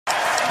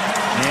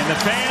the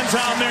fans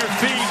on their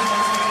feet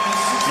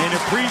in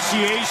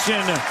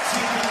appreciation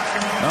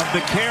of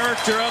the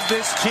character of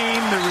this team,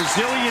 the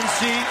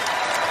resiliency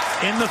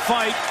in the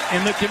fight,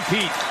 in the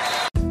compete.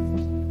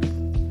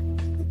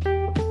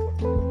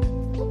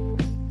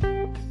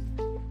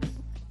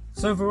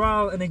 So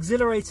Viral, an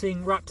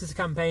exhilarating Raptors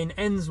campaign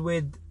ends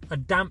with a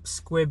damp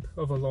squib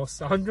of a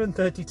loss,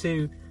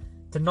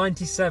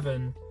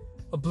 132-97,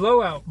 a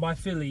blowout by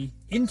Philly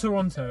in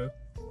Toronto,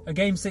 a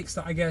Game 6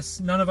 that I guess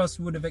none of us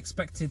would have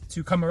expected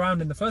to come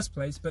around in the first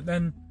place, but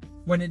then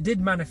when it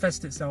did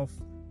manifest itself,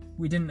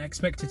 we didn't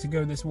expect it to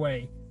go this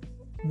way.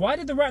 Why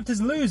did the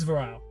Raptors lose,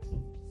 Viral?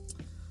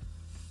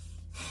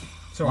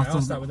 Sorry, I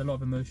asked that with a lot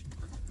of emotion.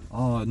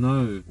 Oh,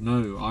 no.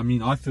 I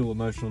mean, I feel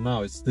emotional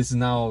now. This is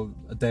now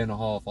a day and a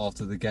half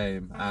after the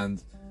game,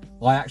 and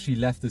I actually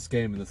left this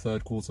game in the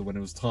third quarter when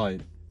it was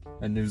tied.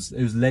 And it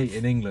was late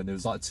in England. It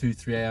was like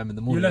 2-3 a.m. in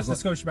the morning. You left the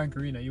Scotiabank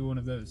Arena. You were one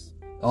of those.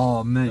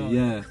 Oh, mate,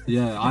 yeah.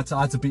 I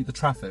had to beat the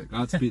traffic.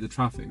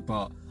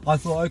 But I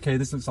thought, okay,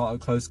 this looks like a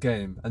close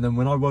game. And then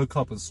when I woke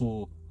up and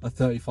saw a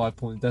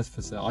 35-point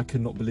deficit, I could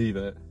not believe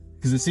it.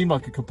 Because it seemed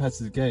like a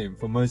competitive game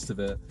for most of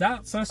it.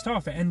 That first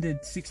half, it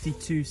ended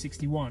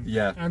 62-61.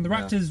 Yeah. And the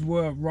Raptors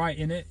were right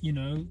in it, you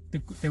know.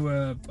 They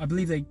were, I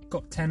believe they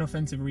got 10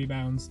 offensive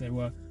rebounds. They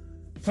were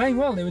playing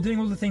well. They were doing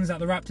all the things that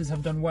the Raptors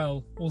have done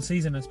well all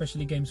season,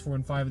 especially games 4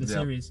 and 5 of the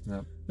series.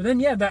 Yeah. But then,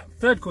 that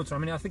third quarter, I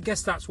mean, I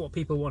guess that's what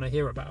people want to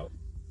hear about.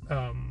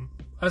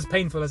 As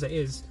painful as it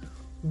is,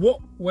 what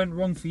went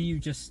wrong for you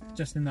just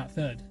in that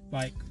third?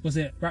 Like, was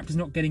it Raptors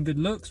not getting good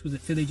looks? Was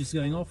it Philly just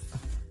going off?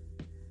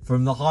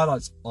 From the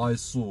highlights I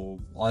saw,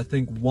 I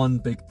think one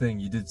big thing,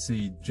 you did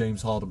see James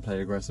Harden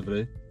play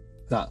aggressively.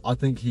 That I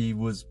think he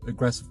was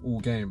aggressive all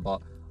game, but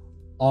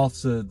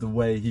after the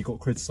way he got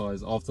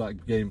criticised after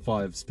that game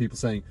 5, people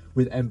saying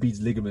with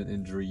Embiid's ligament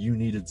injury, you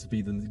needed to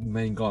be the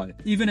main guy.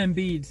 Even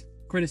Embiid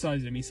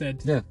criticised him. He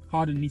said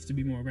Harden needs to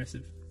be more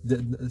aggressive.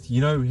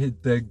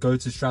 Their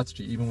go-to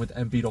strategy, even with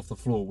Embiid off the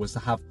floor, was to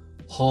have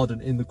Harden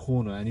in the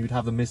corner, and he would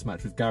have the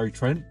mismatch with Gary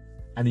Trent,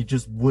 and he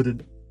just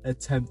wouldn't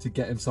attempt to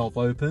get himself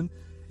open.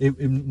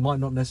 It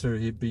might not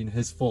necessarily have been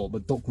his fault,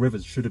 but Doc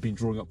Rivers should have been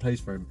drawing up plays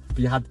for him. But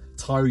you had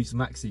Tyrese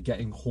Maxey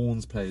getting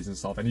horns plays and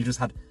stuff, and you just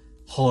had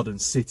Harden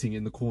sitting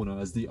in the corner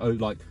as the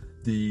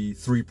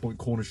 3-point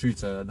corner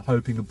shooter and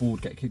hoping the ball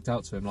would get kicked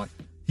out to him. Like,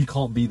 he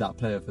can't be that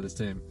player for this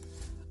team.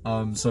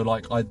 You saw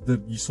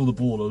the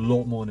ball a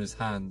lot more in his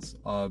hands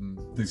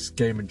this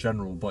game in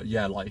general. But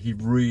yeah, like he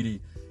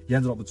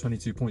ended up with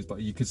 22 points, but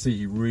you could see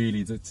he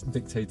really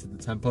dictated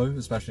the tempo,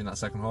 especially in that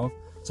second half.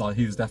 So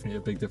he was definitely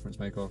a big difference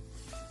maker.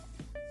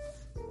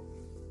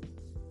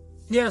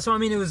 Yeah, so I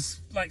mean, it was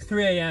like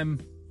 3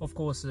 a.m. Of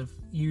course, if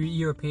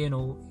European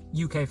or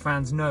UK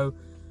fans know.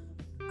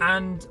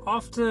 And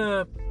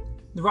after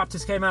the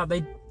Raptors came out,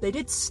 they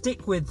did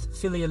stick with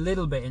Philly a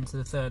little bit into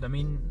the third. I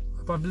mean,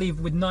 I believe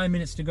with 9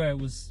 minutes to go, it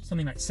was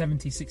something like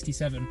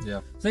 70-67.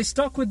 Yeah. So they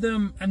stuck with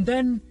them, and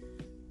then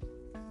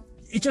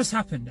it just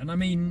happened. And I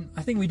mean,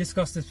 I think we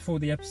discussed this before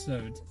the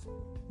episode.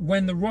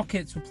 When the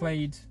Rockets were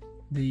played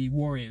the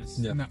Warriors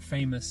in that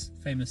famous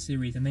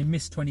series, and they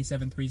missed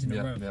 27 threes in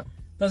a row. Yeah.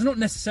 That's not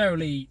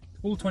necessarily,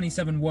 all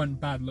 27 weren't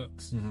bad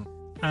looks. Mm-hmm.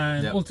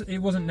 And it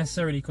wasn't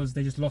necessarily because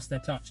they just lost their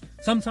touch.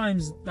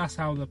 Sometimes that's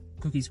how the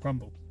cookies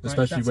crumble. Right?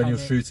 Especially when you're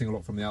shooting a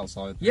lot from the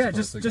outside. Yeah,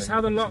 just how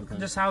your luck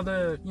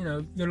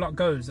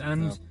goes.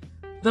 And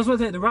that's what I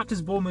think. The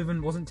Raptors' ball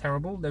movement wasn't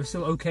terrible. They were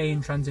still okay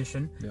in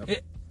transition. Yep.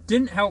 It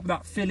didn't help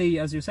that Philly,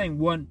 as you're saying,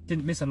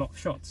 didn't miss a lot of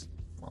shots.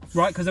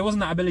 Right? Because there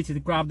wasn't that ability to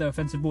grab the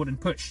offensive board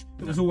and push.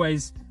 It was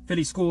always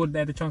Philly scored, they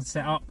had the chance to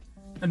set up,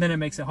 and then it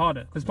makes it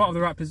harder. Because part of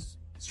the Raptors'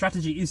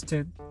 strategy is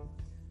to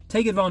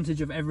take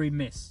advantage of every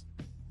miss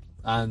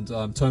and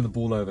turn the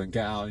ball over and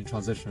get out in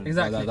transition.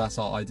 Exactly. That's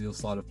our ideal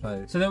style of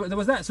play. So there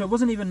was that. So it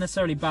wasn't even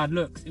necessarily bad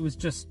looks. It was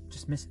just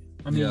missing.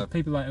 I mean,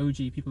 people like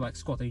OG, people like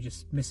Scott, are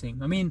just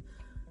missing. I mean,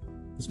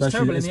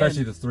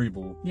 especially the 3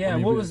 ball. Yeah. I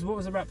mean, what was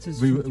the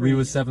Raptors? We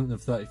were 7th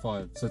of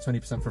 35, so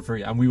 20% for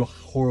 3, and we were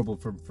horrible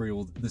from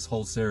 3 this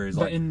whole series.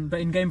 But in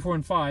game 4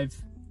 and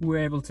 5. We were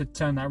able to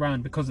turn that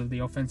around because of the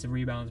offensive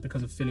rebounds,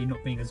 because of Philly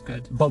not being as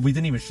good. But we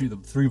didn't even shoot the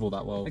 3 ball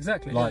that well.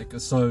 Exactly.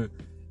 So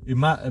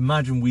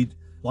imagine we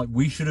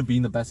should have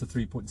been the better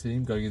 3-point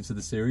team going into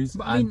the series.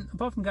 But I mean,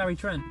 apart from Gary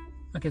Trent,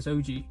 I guess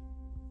OG.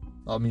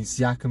 I mean,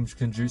 Siakam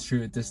can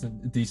shoot it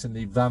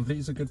decently. Van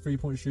Vliet's a good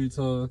 3-point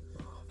shooter.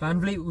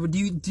 Van Vliet,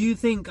 do you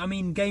think? I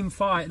mean, game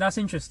 5. That's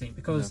interesting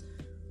because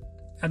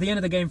at the end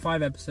of the game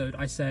 5 episode,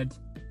 I said,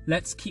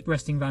 let's keep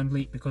resting Van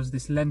Vliet because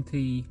this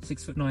lengthy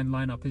 6'9"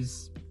 lineup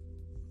is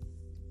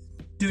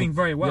doing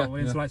very well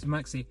against the likes of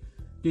Maxey.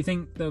 Do you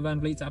think the Van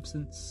Vliet's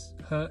absence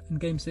hurt in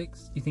game 6?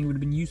 Do you think it would have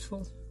been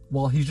useful?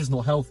 Well, he's just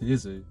not healthy,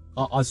 is he?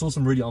 I saw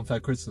some really unfair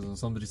criticism.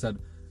 Somebody said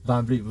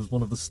Van Vliet was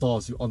one of the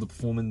stars who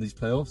underperformed in these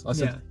playoffs. I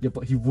said,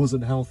 but he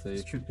wasn't healthy.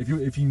 It's true.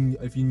 If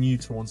you knew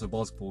Toronto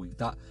basketball,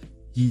 that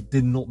he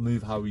did not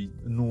move how he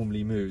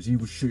normally moves. He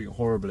was shooting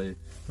horribly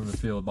from the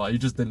field, but he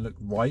just didn't look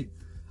right.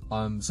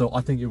 So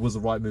I think it was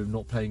the right move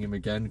not playing him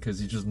again because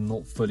he's just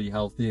not fully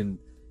healthy, and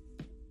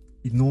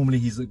normally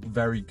he's a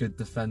very good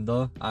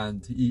defender,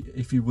 and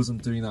if he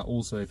wasn't doing that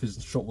also, if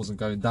his shot wasn't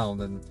going down,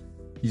 then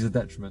he's a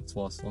detriment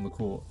to us on the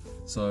court.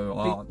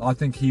 So I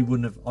think he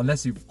wouldn't have,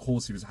 unless of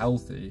course he was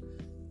healthy,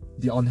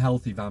 the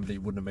unhealthy VanVleet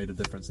wouldn't have made a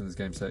difference in this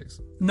game 6.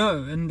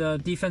 No,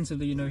 and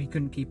defensively, he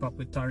couldn't keep up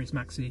with Tyrese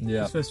Maxey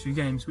his first few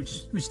games,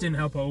 which didn't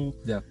help at all.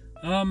 Yeah.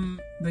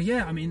 But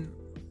yeah, I mean,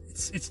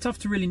 it's tough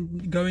to really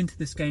go into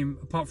this game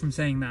apart from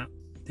saying that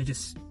they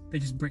just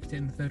bricked it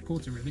in the third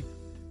quarter, really.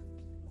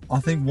 I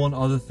think one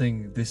other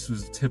thing this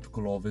was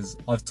typical of is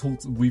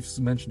we've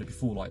mentioned it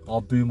before, like our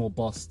boom or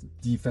bust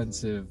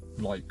defensive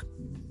like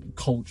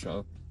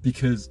culture,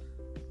 because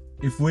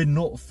if we're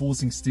not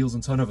forcing steals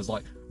and turnovers,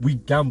 like we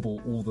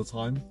gamble all the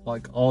time.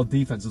 Like our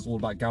defense is all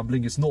about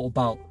gambling. It's not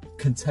about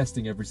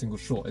contesting every single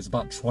shot. It's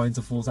about trying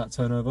to force that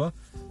turnover.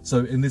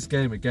 So in this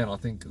game again, I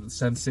think the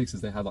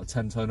 76ers, they had like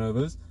 10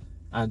 turnovers,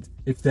 and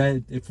if they're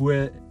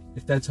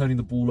turning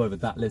the ball over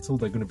that little,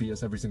 they're going to beat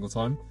us every single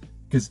time.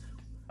 Because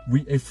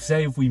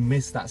if we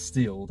miss that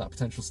steal, that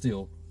potential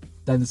steal,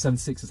 then the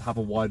 76ers have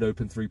a wide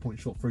open 3-point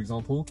shot, for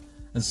example,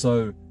 and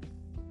so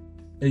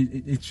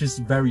it's just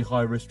very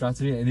high risk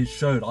strategy. And it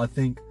showed, I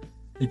think,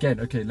 again,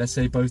 okay, let's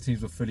say both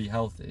teams were fully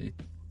healthy,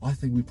 I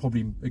think we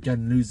probably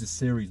again lose this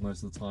series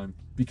most of the time,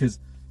 because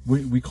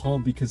we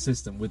can't be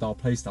consistent with our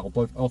play style,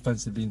 both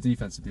offensively and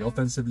defensively.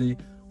 Offensively,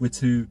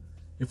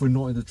 if we're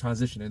not in the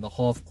transition in the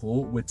half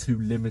court, we're too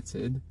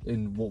limited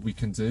in what we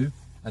can do,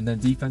 and then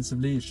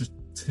defensively it's just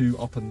too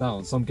up and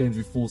down. Some games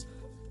we force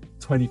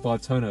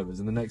 25 turnovers,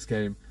 and the next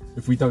game,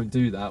 if we don't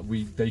do that,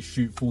 they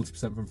shoot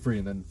 40% from free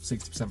and then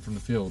 60% from the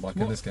field, like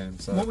in this game.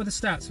 So what were the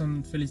stats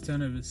on Philly's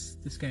turnovers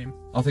this game?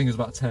 I think it was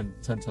about 10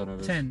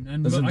 turnovers. 10,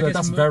 and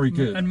that's very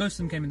good. And most of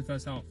them came in the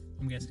first half,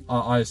 I'm guessing.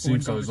 I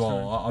assume so as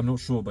well. I'm not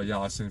sure, but yeah,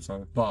 I assume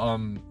so. But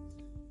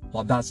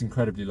like that's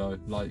incredibly low.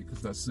 Like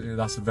that's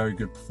a very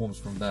good performance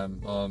from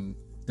them.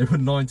 They were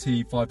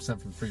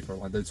 95% from free throw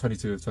line. They were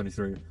 22 of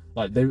 23.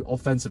 Like they,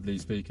 offensively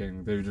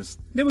speaking, they were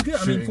good.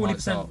 I mean,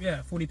 40%.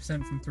 Yeah,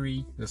 40% from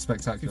three. They're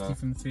spectacular. 50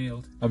 from the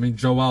field. I mean,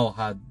 Joel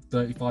had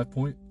 35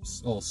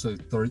 points,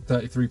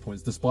 33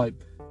 points, despite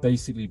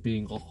basically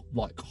being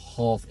like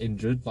half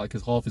injured. Like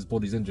his half his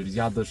body's injured. He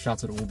had the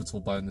shattered orbital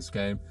bone this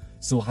game.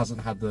 Still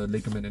hasn't had the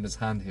ligament in his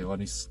hand heel,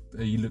 and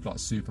he looked like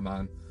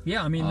Superman.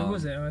 Yeah, I mean, there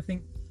was it. I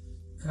think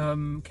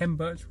Ken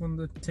Burch won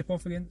the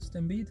tip-off against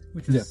Embiid,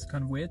 which was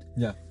kind of weird.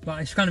 Yeah.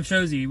 But it kind of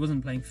shows you he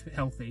wasn't playing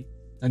healthy.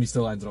 And he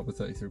still ended up with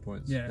 33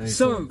 points. Yeah.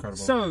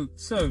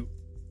 So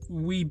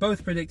we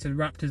both predicted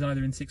Raptors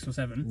either in 6 or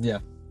 7. Yeah.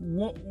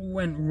 What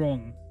went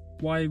wrong?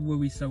 Why were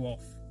we so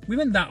off? We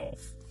went that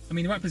off. I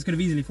mean, the Raptors could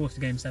have easily forced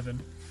a Game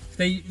 7.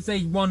 If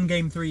they won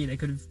Game 3, they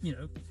could have,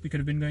 we could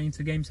have been going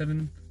into Game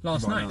 7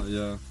 last night.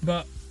 Yeah.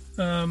 But,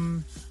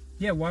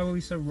 why were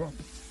we so wrong?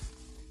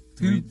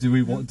 Do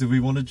we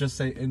want to just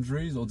say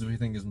injuries, or do we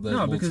think there's more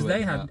No, because to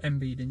they it had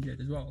Embiid injured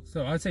as well.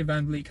 So I'd say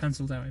VanVleet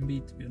cancelled out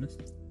Embiid, to be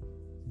honest.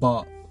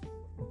 But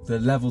the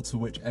level to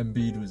which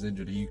Embiid was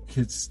injured, he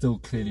could still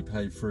clearly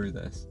play through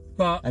this.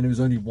 And it was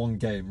only one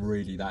game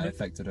really that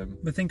affected him.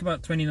 But think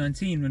about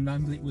 2019 when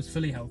VanVleet was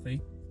fully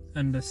healthy,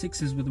 and the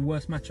Sixers were the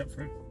worst matchup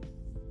for him.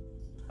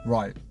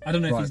 Right. I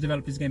don't know if he's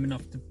developed his game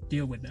enough to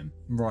deal with them.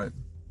 Right.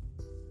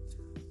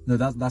 No,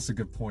 that's a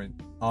good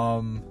point.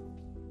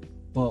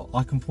 But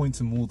I can point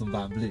to more than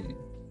VanVleet.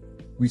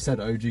 We said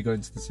OG going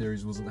into the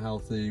series wasn't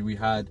healthy. We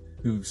had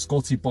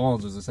Scotty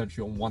Barnes was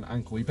essentially on one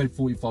ankle. He played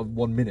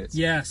 41 minutes.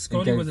 Yeah,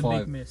 Scotty was a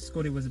big miss.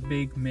 Scotty was a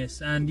big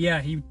miss, and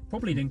yeah, he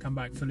probably didn't come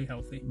back fully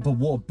healthy. But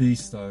what a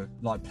beast though!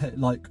 Like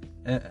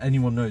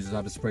anyone knows he's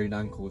had a sprained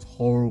ankle. It's a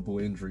horrible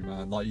injury,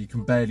 man. Like you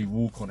can barely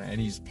walk on it, and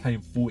he's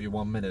playing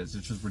 41 minutes.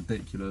 It's just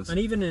ridiculous. And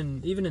even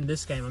in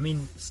this game, I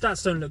mean,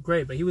 stats don't look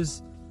great, but he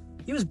was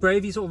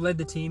brave. He sort of led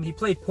the team. He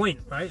played point,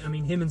 right? I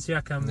mean, him and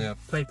Siakam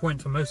played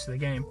point for most of the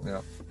game.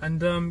 Yeah. And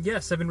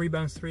 7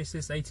 rebounds, 3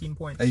 assists, 18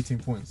 points. 18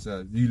 points.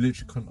 Yeah, you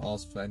literally couldn't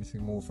ask for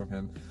anything more from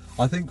him.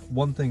 I think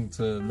one thing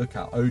to look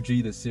at OG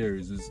this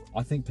series is,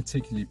 I think,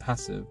 particularly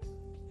passive.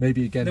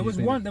 Maybe again. There was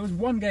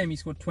one game he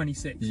scored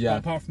 26. Yeah. But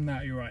apart from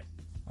that, you're right.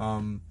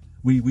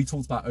 We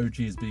talked about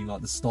OG as being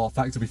like the star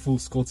factor before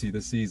Scotty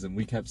this season.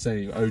 We kept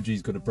saying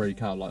OG's going to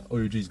break out, like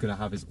OG's going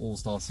to have his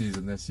all-star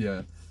season this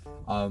year.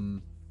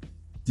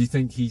 Do you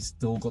think he's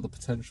still got the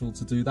potential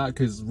to do that?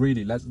 Because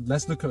really,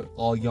 let's look at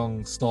our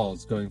young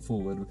stars going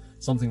forward.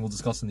 Something we'll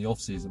discuss in the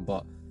off-season,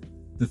 but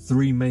the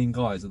 3 main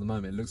guys at the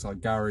moment, it looks like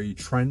Gary,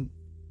 Trent,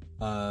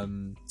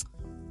 Siakam.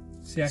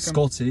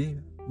 Scotty.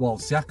 Well,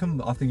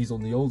 Siakam, I think he's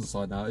on the older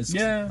side now.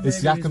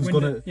 Siakam's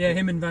gonna. Yeah,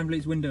 him and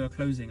VanVleet's window are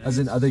closing. As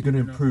in, are they going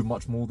to improve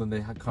much more than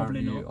they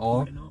currently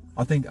are?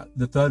 I think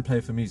the third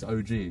player for me is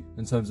OG,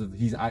 in terms of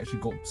he's actually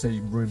got, say,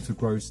 room to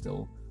grow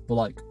still. But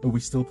like, are we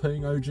still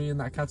putting OG in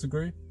that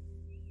category?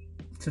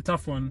 It's a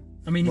tough one.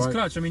 I mean, he's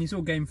clutch. I mean, he saw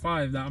Game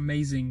 5, that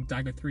amazing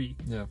dagger 3.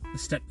 Yeah.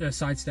 The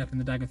sidestep in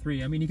the dagger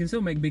 3. I mean, he can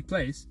still make big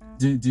plays.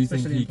 Do you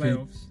think he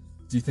could?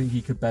 Do you think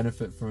he could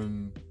benefit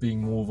from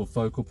being more of a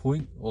focal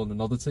point on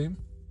another team?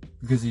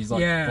 Because he's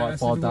like quite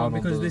far down.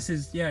 Because this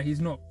is he's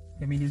not.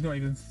 I mean, he's not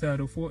even third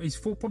or fourth. He's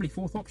probably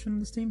fourth option in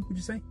this team. Would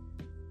you say?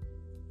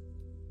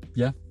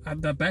 Yeah.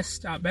 At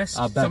best. At best,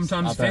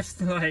 Sometimes at best.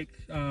 fifth. Like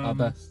At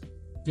best.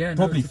 Yeah,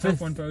 Probably it's a tough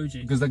fifth one for OG.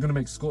 because they're going to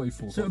make Scotty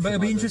fall. So, but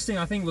it'll be interesting.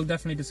 I think we'll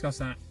definitely discuss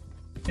that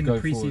in the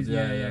preseason. Forward,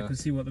 yeah. Because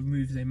see what the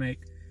moves they make.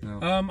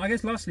 Yeah. I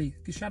guess lastly,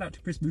 shout out to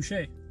Chris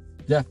Boucher.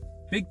 Yeah.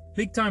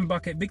 Big time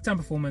bucket, big time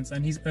performance,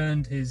 and he's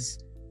earned his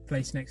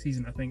place next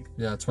season. I think.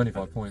 Yeah,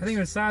 25 points. I think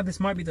it's sad. This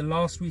might be the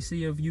last we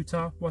see of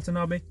Yuta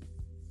Watanabe.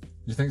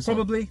 You think so?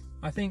 Probably.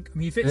 I think. I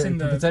mean, he fits in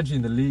the potentially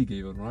in the league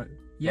even, right?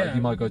 Yeah, like he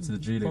might go to the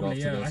G League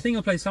probably, after this. I think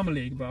he'll play Summer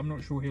League, but I'm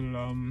not sure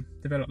he'll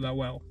develop that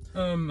well.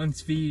 And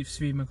Svi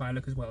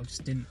Mikhailuk as well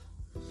just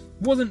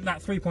wasn't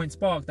that 3-point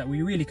spark that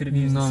we really could have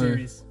used in the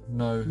series.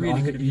 No,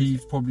 really could have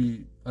used he's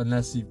probably,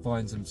 unless he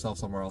finds himself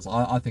somewhere else.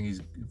 I think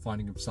he's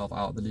finding himself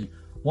out of the league.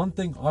 One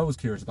thing I was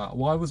curious about: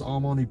 why was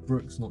Armani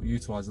Brooks not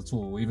utilised at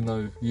all? Even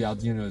though he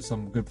had,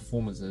 some good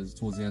performances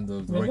towards the end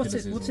of the regular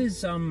season. What's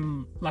his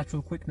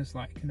lateral quickness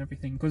like and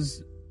everything?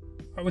 Because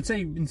I would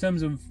say in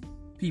terms of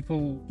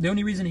people, the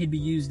only reason he'd be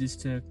used is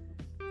to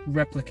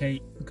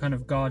replicate the kind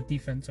of guard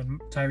defense on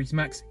Tyrese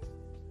Maxey.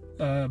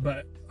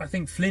 But I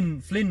think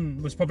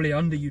Flynn was probably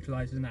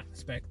underutilized in that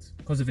aspect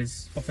because of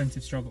his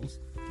offensive struggles.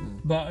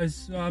 But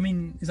is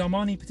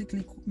Armani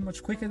particularly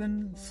much quicker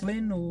than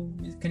Flynn, or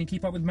can he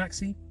keep up with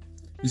Maxey?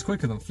 He's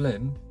quicker than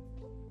Flynn.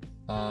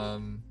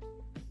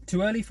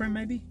 Too early for him,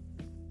 maybe?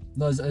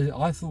 No,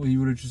 I thought he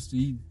would have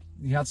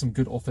he had some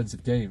good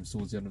offensive games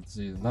towards the end of the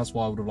season. That's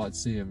why I would have liked to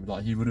see him.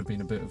 Like, he would have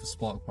been a bit of a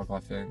spark plug, I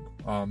think.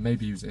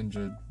 Maybe he was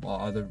injured.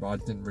 I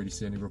didn't really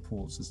see any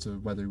reports as to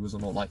whether he was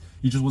or not. Like,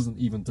 he just wasn't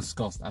even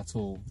discussed at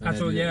all. In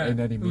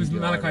any it was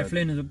media Malachi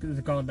Flynn as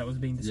a guard that was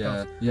being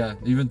discussed. Yeah.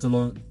 Even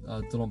Delon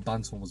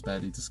Banton was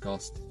barely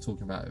discussed,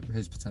 talking about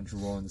his potential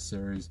role in the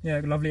series. Yeah,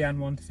 lovely and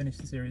one to finish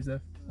the series though.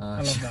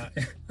 I love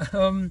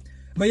that.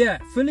 But yeah,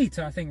 fully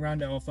to I think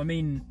round it off. I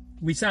mean,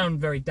 we sound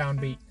very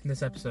downbeat in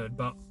this episode,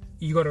 but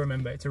you got to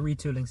remember it's a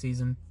retooling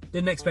season.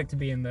 Didn't expect to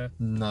be in the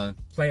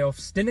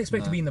playoffs. Didn't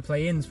expect to be in the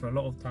play-ins for a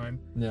lot of time.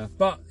 Yeah.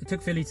 But it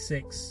took Philly to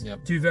 6.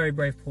 Yep. 2 very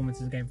brave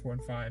performances, game 4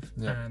 and 5.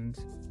 Yep. And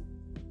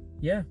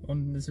yeah,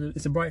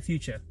 it's a bright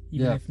future,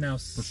 even if now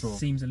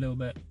seems a little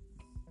bit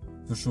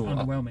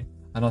underwhelming.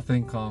 And I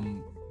think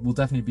we'll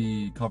definitely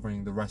be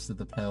covering the rest of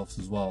the playoffs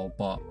as well.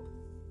 But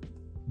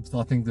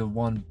I think the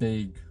one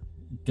big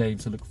game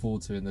to look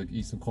forward to in the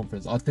Eastern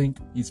Conference, I think,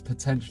 is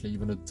potentially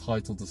even a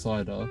title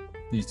decider.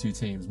 These two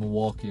teams,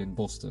 Milwaukee and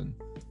Boston.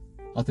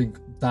 I think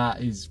that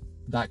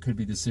could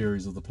be the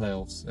series of the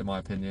playoffs, in my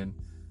opinion.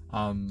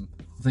 I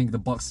think the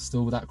Bucks are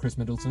still without Chris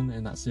Middleton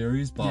in that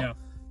series, but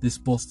this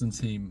Boston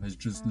team has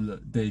just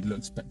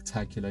looked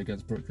spectacular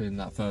against Brooklyn in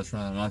that first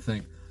round. And I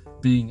think,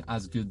 being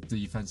as good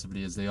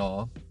defensively as they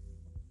are,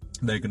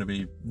 they're going to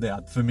be.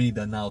 For me,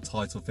 they're now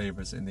title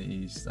favourites in the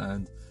East,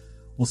 and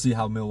we'll see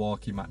how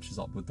Milwaukee matches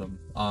up with them.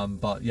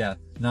 But yeah,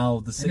 now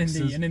the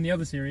Sixers. And in the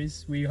other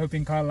series, we're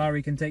hoping Kyle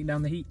Lowry can take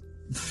down the Heat.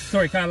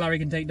 Sorry, Kyle Lowry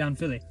can take down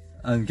Philly.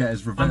 And get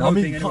his revenge.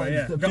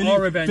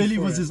 Philly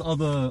was his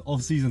other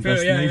off-season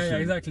destination. Yeah,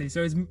 exactly.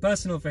 So it's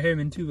personal for him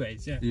in 2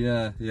 ways.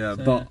 Yeah.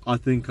 But I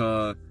think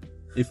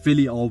if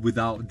Philly are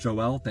without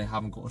Joel, they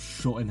haven't got a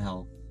shot in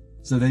hell.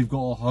 So they've got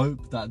to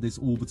hope that this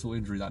orbital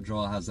injury that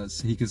Joel has, that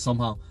he can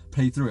somehow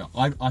play through it.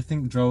 I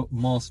think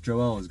Master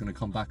Joel is going to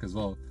come back as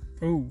well.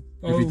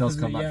 If he does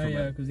come back from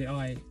it.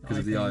 Because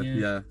of the eye.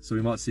 Yeah. So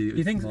we might see. Do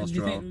you think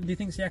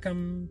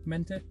Siakam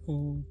meant it,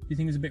 or do you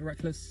think it was a bit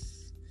reckless?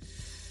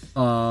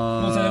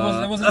 Also,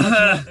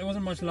 there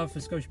wasn't much love for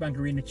Scotiabank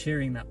Arena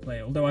cheering that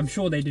play, although I'm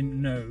sure they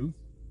didn't know,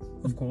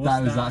 of course.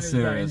 That was that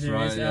serious,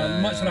 right?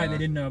 Much like they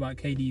didn't know about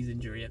KD's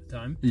injury at the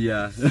time.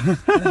 Yeah.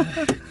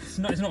 It's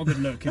not a good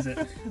look, is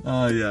it?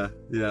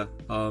 Yeah.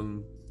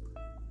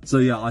 So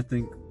yeah, I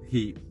think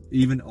Heat,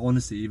 even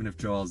if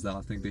Joel's there,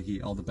 I think the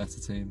Heat are the better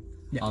team.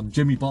 Yeah.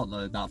 Jimmy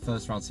Butler, that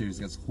first round series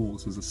against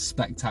Hawks was a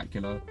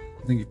spectacular.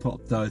 I think he put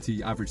up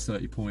 30, averaged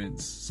 30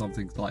 points,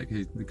 something like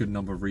a good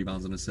number of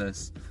rebounds and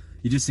assists.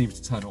 He just seems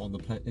to turn it on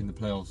in the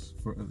playoffs,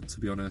 to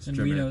be honest. And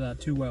Jimmy. We know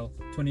that too well.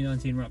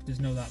 2019 Raptors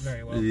know that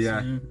very well.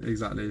 Yeah,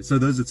 exactly. So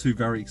those are 2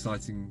 very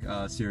exciting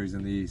series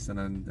in the East. And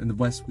then in the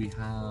West we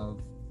have...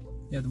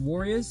 the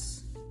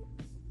Warriors.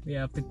 We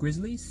have the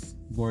Grizzlies.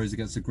 Warriors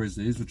against the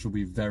Grizzlies, which will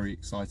be very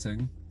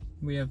exciting.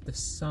 We have the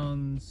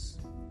Suns.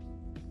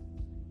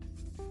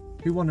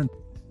 Who won?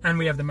 And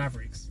we have the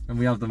Mavericks.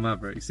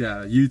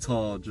 Yeah.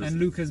 Utah just... And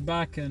Luka's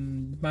back,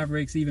 and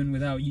Mavericks, even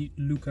without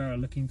Luka, are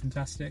looking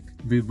fantastic.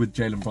 With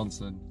Jalen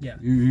Brunson. Yeah.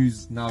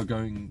 Who's now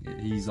going...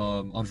 He's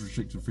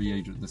unrestricted free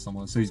agent this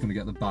summer, so he's going to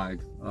get the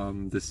bag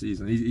this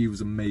season. He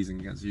was amazing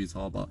against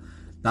Utah, but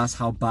that's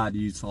how bad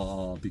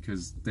Utah are,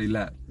 because they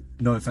let...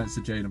 No offense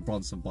to Jalen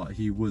Brunson, but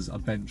he was a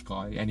bench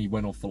guy, and he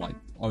went off for like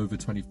over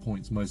 20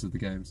 points most of the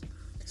games.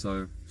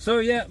 So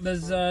yeah,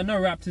 there's no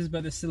Raptors,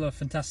 but there's still a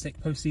fantastic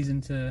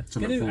postseason to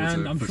get to,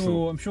 and I'm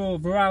sure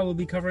Varel will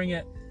be covering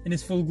it in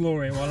his full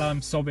glory while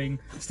I'm sobbing,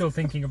 still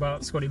thinking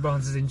about Scotty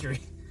Barnes' injury.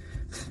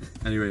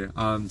 Anyway,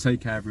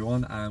 take care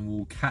everyone, and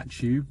we'll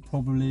catch you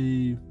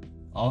probably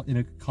in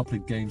a couple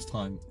of games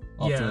time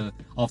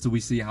after we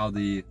see how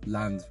the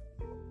land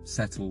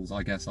settles,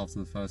 I guess, after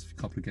the first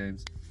couple of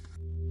games.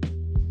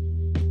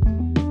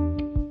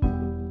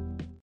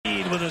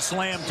 with a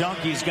slam dunk.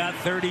 He's got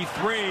 33.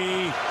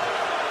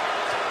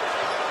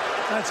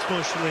 That's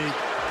Bush League.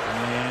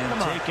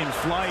 And taking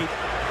flight.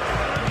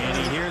 And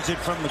he hears it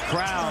from the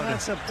crowd.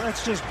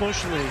 That's just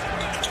Bush League.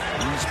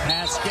 Here's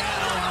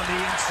Pascal on the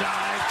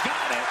inside.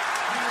 Got it.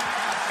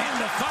 And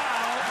the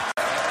foul.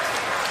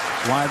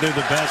 Why they're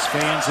the best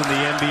fans in the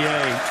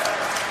NBA.